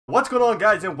What's going on,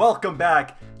 guys, and welcome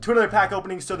back to another pack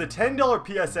opening. So the $10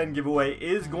 PSN giveaway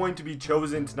is going to be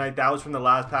chosen tonight. That was from the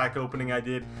last pack opening I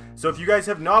did. So if you guys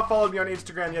have not followed me on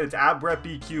Instagram yet, it's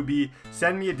 @BrettBQB.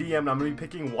 Send me a DM and I'm going to be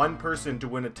picking one person to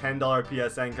win a $10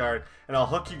 PSN card. And I'll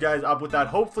hook you guys up with that.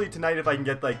 Hopefully tonight if I can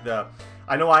get like the...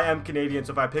 I know I am Canadian,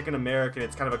 so if I pick an American,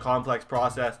 it's kind of a complex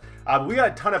process. But we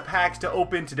got a ton of packs to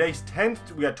open. Today's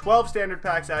 10th. We got 12 standard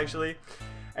packs actually.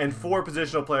 And 4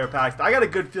 positional player packs. I got a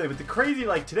good feeling, but the crazy,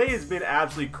 like, today has been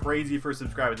absolutely crazy for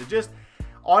subscribers. It just,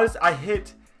 honest, I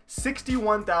hit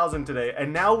 61,000 today,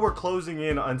 and now we're closing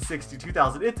in on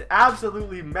 62,000. It's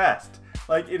absolutely messed.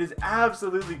 Like, it is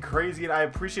absolutely crazy, and I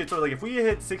appreciate sort of, like, if we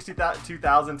hit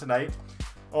 62,000 tonight,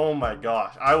 oh my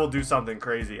gosh, I will do something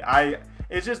crazy.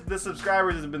 It's just, the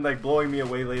subscribers has been, like, blowing me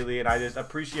away lately, and I just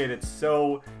appreciate it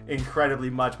so incredibly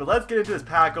much. But let's get into this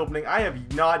pack opening. I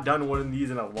have not done one of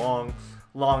these in a long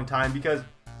time because,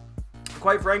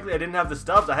 quite frankly, I didn't have the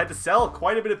stubs. I had to sell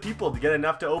quite a bit of people to get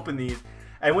enough to open these,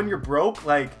 and when you're broke,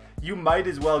 like, you might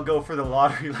as well go for the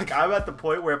lottery. Like, I'm at the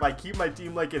point where if I keep my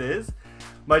team like it is,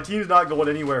 my team's not going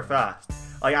anywhere fast.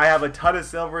 Like, I have a ton of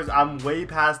silvers. I'm way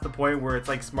past the point where it's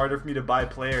like smarter for me to buy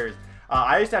players.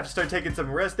 I just have to start taking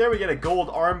some risks. There we get a gold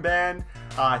armband.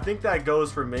 I think that goes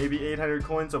for maybe 800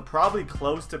 coins, so probably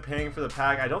close to paying for the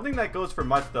pack. I don't think that goes for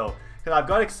much though, because I've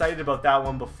got excited about that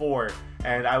one before,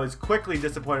 and I was quickly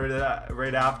disappointed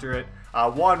right after it.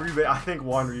 Juan Uribe, I think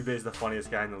Juan Uribe is the funniest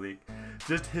guy in the league.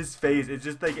 Just his face, it's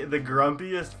just like the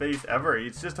grumpiest face ever.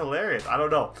 It's just hilarious. I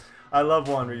don't know. I love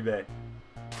Juan Uribe.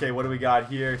 Okay, what do we got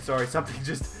here? Sorry, something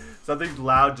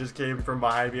loud just came from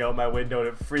behind me out my window and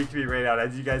it freaked me right out.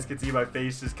 As you guys can see, my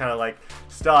face just kind of like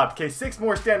stopped. Okay, 6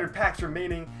 more standard packs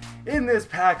remaining in this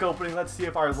pack opening. Let's see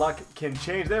if our luck can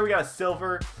change. There we got a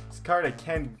silver. This card of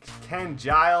Ken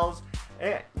Giles.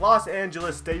 And Los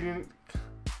Angeles Stadium.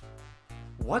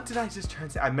 What did I just try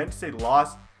and say? I meant to say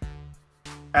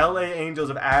LA Angels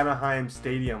of Anaheim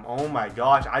Stadium. Oh my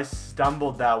gosh, I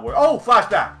stumbled that word. Oh,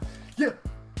 flashback. Yeah.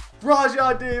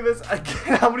 Rajah Davis,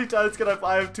 again, how many times can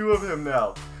I have 2 of him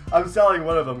now? I'm selling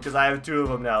one of them because I have 2 of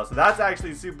them now. So that's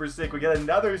actually super sick. We get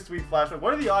another sweet flashback.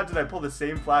 What are the odds that I pull the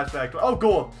same flashback? Oh,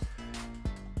 gold.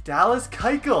 Dallas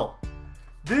Keuchel.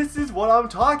 This is what I'm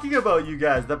talking about, you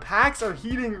guys. The packs are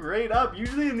heating right up.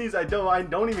 Usually in these I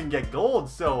don't even get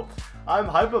gold. So I'm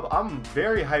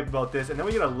very hyped about this. And then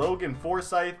we get a Logan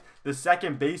Forsythe, the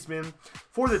second baseman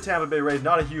for the Tampa Bay Rays.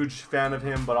 Not a huge fan of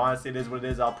him, but honestly, it is what it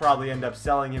is. I'll probably end up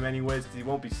selling him anyways because he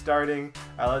won't be starting.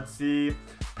 Let's see.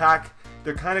 Pack,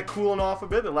 they're kind of cooling off a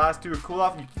bit. The last 2 are cool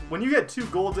off. When you get 2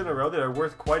 golds in a row that are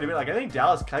worth quite a bit, like I think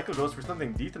Dallas Keuchel goes for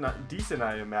something decent,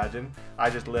 I imagine.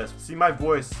 I just lisp. See, my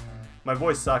voice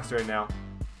sucks right now.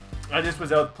 I just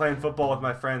was out playing football with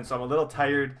my friends, so I'm a little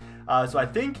tired. So I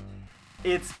think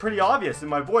it's pretty obvious in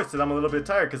my voice that I'm a little bit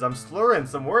tired because I'm slurring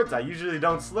some words I usually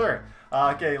don't slur.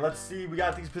 Okay, let's see. We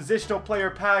got these positional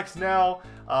player packs now.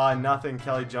 Nothing.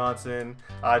 Kelly Johnson.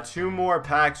 2 more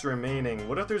packs remaining.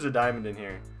 What if there's a diamond in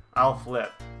here? I'll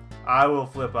flip. I will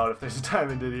flip out if there's a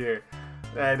diamond in here.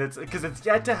 And it's because it's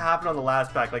yet to happen on the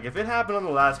last pack. Like if it happened on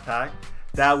the last pack,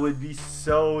 that would be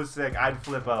so sick. I'd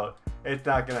flip out. It's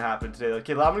not gonna happen today.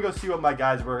 Okay, well, I'm gonna go see what my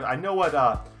guys were. I know what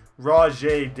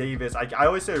Rajah Davis. I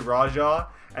always say Rajah,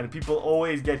 and people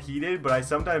always get heated, but I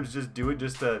sometimes just do it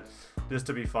just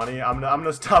to be funny. I'm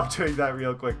gonna stop doing that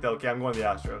real quick though. Okay, I'm going to the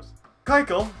Astros.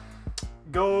 Keuchel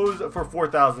goes for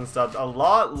 4,000 subs, a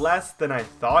lot less than I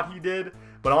thought he did,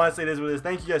 but honestly, it is what it is.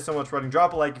 Thank you guys so much for watching.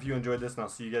 Drop a like if you enjoyed this, and I'll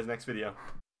see you guys next video.